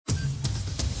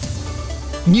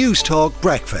News Talk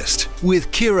Breakfast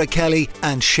with Ciara Kelly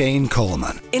and Shane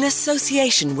Coleman. In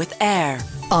association with AIR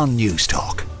On News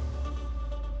Talk.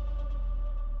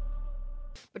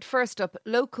 But first up,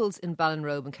 locals in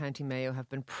Ballinrobe in County Mayo have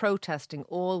been protesting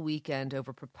all weekend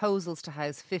over proposals to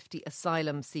house 50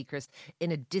 asylum seekers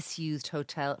in a disused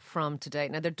hotel from today.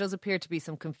 Now, there does appear to be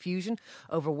some confusion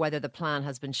over whether the plan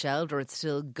has been shelved or it's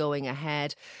still going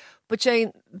ahead. But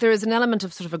Shane, there is an element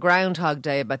of sort of a Groundhog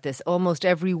Day about this. Almost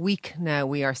every week now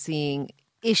we are seeing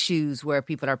issues where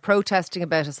people are protesting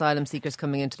about asylum seekers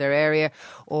coming into their area,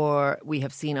 or we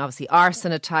have seen obviously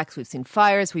arson attacks, we've seen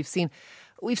fires, we've seen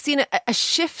a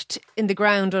shift in the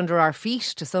ground under our feet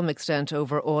to some extent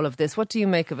over all of this. What do you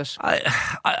make of it?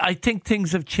 I think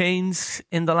things have changed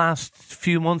in the last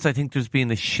few months. I think there's been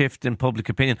a shift in public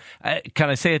opinion. Can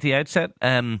I say at the outset,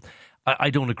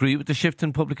 I don't agree with the shift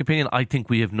in public opinion. I think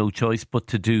we have no choice but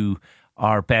to do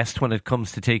our best when it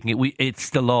comes to taking it.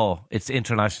 It's the law. It's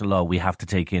international law. We have to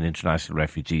take in international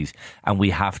refugees, and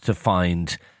we have to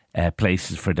find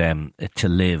places for them to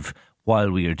live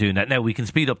while we are doing that. Now, we can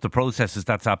speed up the processes.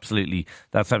 That's absolutely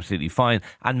fine.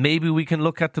 And maybe we can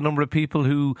look at the number of people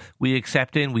who we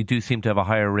accept in. We do seem to have a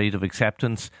higher rate of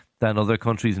acceptance than other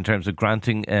countries in terms of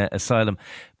granting asylum.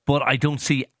 But I don't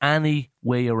see any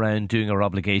way around doing our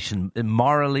obligation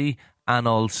morally and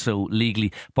also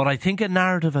legally. But I think a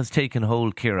narrative has taken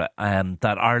hold, Ciara,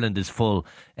 that Ireland is full,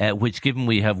 which, given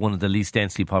we have one of the least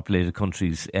densely populated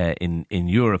countries in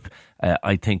Europe,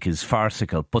 I think is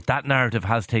farcical. But that narrative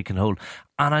has taken hold,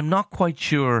 and I'm not quite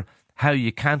sure how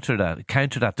you counter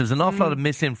that. There's an awful lot of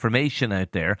misinformation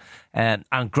out there. And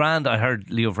grand, I heard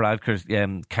Leo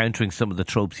Varadkar countering some of the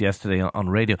tropes yesterday on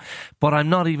radio. But I'm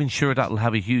not even sure that'll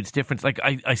have a huge difference. Like,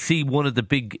 I see one of the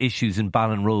big issues in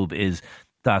Ballinrobe is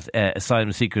that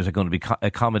asylum seekers are going to be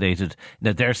accommodated.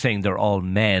 Now, they're saying they're all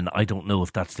men. I don't know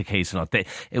if that's the case or not.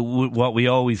 What we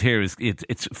always hear is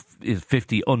it's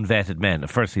 50 unvetted men.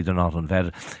 Firstly, they're not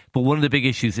unvetted. But one of the big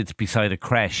issues, it's beside a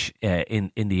creche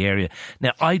in the area.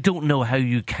 Now, I don't know how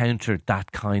you counter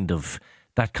that kind of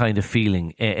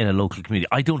feeling in a local community.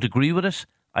 I don't agree with it.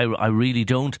 I really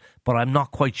don't. But I'm not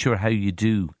quite sure how you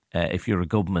do. If you're a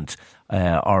government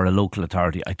or a local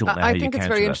authority, I don't know how you counter that. I think it's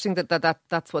very interesting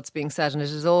that's what's being said, and it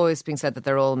is always being said that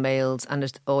they're all males, and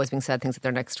it's always being said things that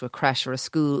they're next to a creche or a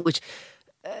school, which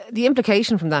the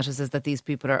implication from that is that these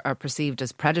people are perceived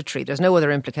as predatory. There's no other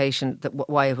implication that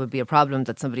why it would be a problem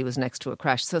that somebody was next to a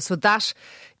creche. So that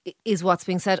is what's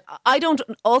being said. I don't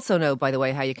also know, by the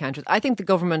way, how you counter it. I think the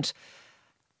government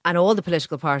and all the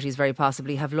political parties very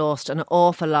possibly have lost an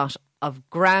awful lot of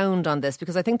ground on this,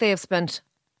 because I think they have spent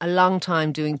a long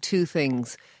time doing two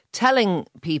things: telling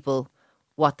people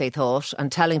what they thought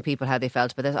and telling people how they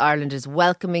felt about it. Ireland is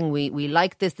welcoming, we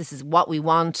like this is what we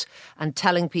want, and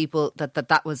telling people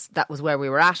that was where we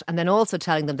were at, and then also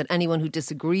telling them that anyone who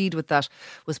disagreed with that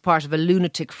was part of a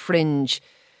lunatic fringe,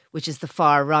 which is the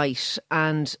far right.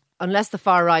 And unless the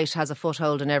far right has a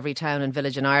foothold in every town and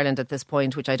village in Ireland at this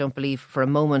point, which I don't believe for a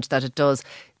moment that it does,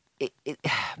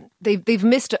 they've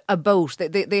missed a boat.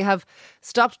 They have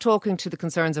stopped talking to the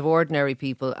concerns of ordinary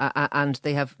people, and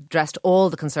they have dressed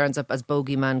all the concerns up as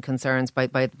bogeyman concerns by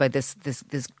this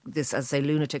as I say,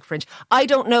 lunatic fringe. I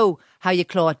don't know how you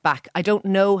claw it back. I don't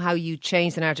know how you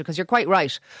change the narrative, because you're quite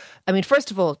right. I mean,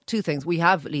 first of all, two things: we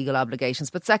have legal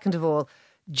obligations, but second of all,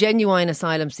 genuine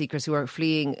asylum seekers who are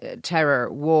fleeing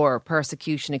terror, war,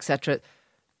 persecution, etc.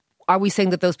 Are we saying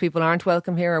that those people aren't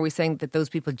welcome here? Are we saying that those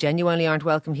people genuinely aren't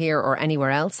welcome here or anywhere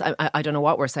else? I don't know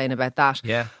what we're saying about that.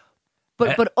 Yeah.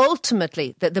 But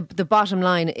ultimately, the bottom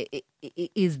line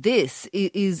is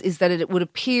that it would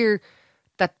appear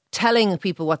that telling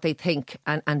people what they think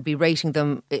and berating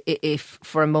them if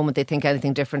for a moment they think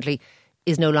anything differently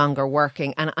is no longer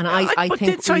working. And I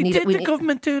think did the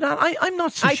government do that? I'm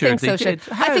not so sure. I think so.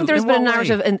 I think there's been a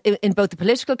narrative in both the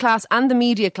political class and the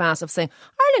media class of saying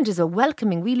Ireland is a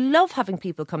welcoming. We love having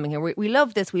people coming here. We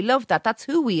love this. We love that. That's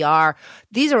who we are.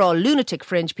 These are all lunatic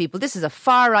fringe people. This is a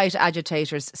far right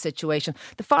agitators situation.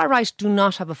 The far right do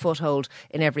not have a foothold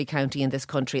in every county in this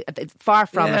country. Far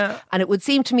from it. And it would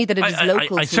seem to me that it is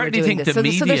locals who are doing this. The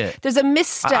media, so there's a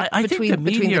misstep I between think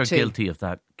the media are guilty of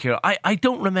that, Ciara. I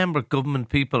don't remember government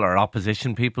people or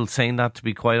opposition people saying that, to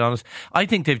be quite honest. I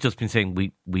think they've just been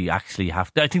saying we actually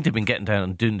have to. I think they've been getting down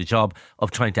and doing the job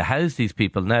of trying to house these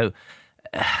people. Now,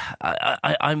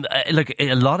 I'm like,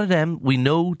 a lot of them, we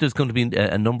know there's going to be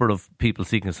a number of people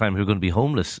seeking asylum who are going to be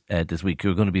homeless this week,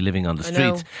 who are going to be living on the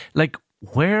streets. Like,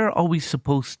 where are we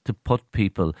supposed to put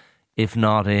people if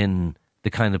not in the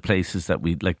kind of places that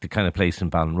we like, the kind of place in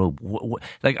Ballinrobe?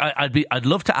 Like, I'd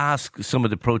love to ask some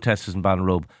of the protesters in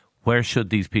Ballinrobe, where should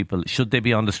these people, should they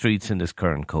be on the streets in this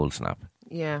current cold snap?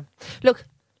 Yeah. Look,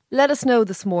 let us know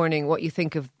this morning what you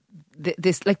think of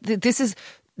this. Like, this is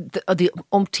the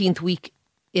umpteenth week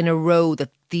in a row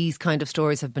that these kind of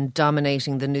stories have been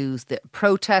dominating the news. The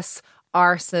protests,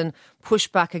 arson,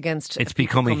 pushback against. It's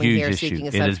become a huge issue.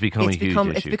 It has become a huge issue.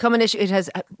 It's become an issue. It has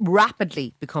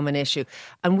rapidly become an issue.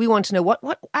 And we want to know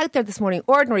what out there this morning,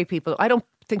 ordinary people. I don't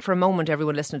think for a moment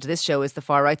everyone listening to this show is the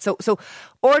far right. So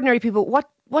ordinary people,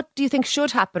 what do you think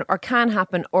should happen or can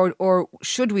happen or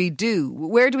should we do?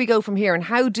 Where do we go from here, and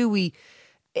how do we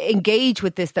engage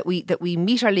with this, that we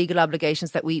meet our legal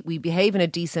obligations, that we behave in a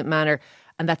decent manner,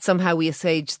 and that somehow we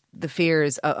assuage the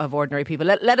fears of ordinary people?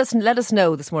 Let us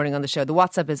know this morning on the show. The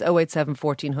WhatsApp is 087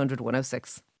 1400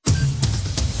 106.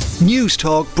 News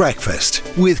Talk Breakfast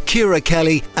with Ciara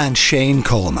Kelly and Shane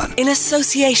Coleman. In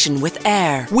association with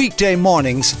AIR. Weekday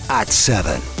mornings at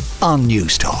 7 on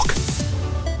News Talk.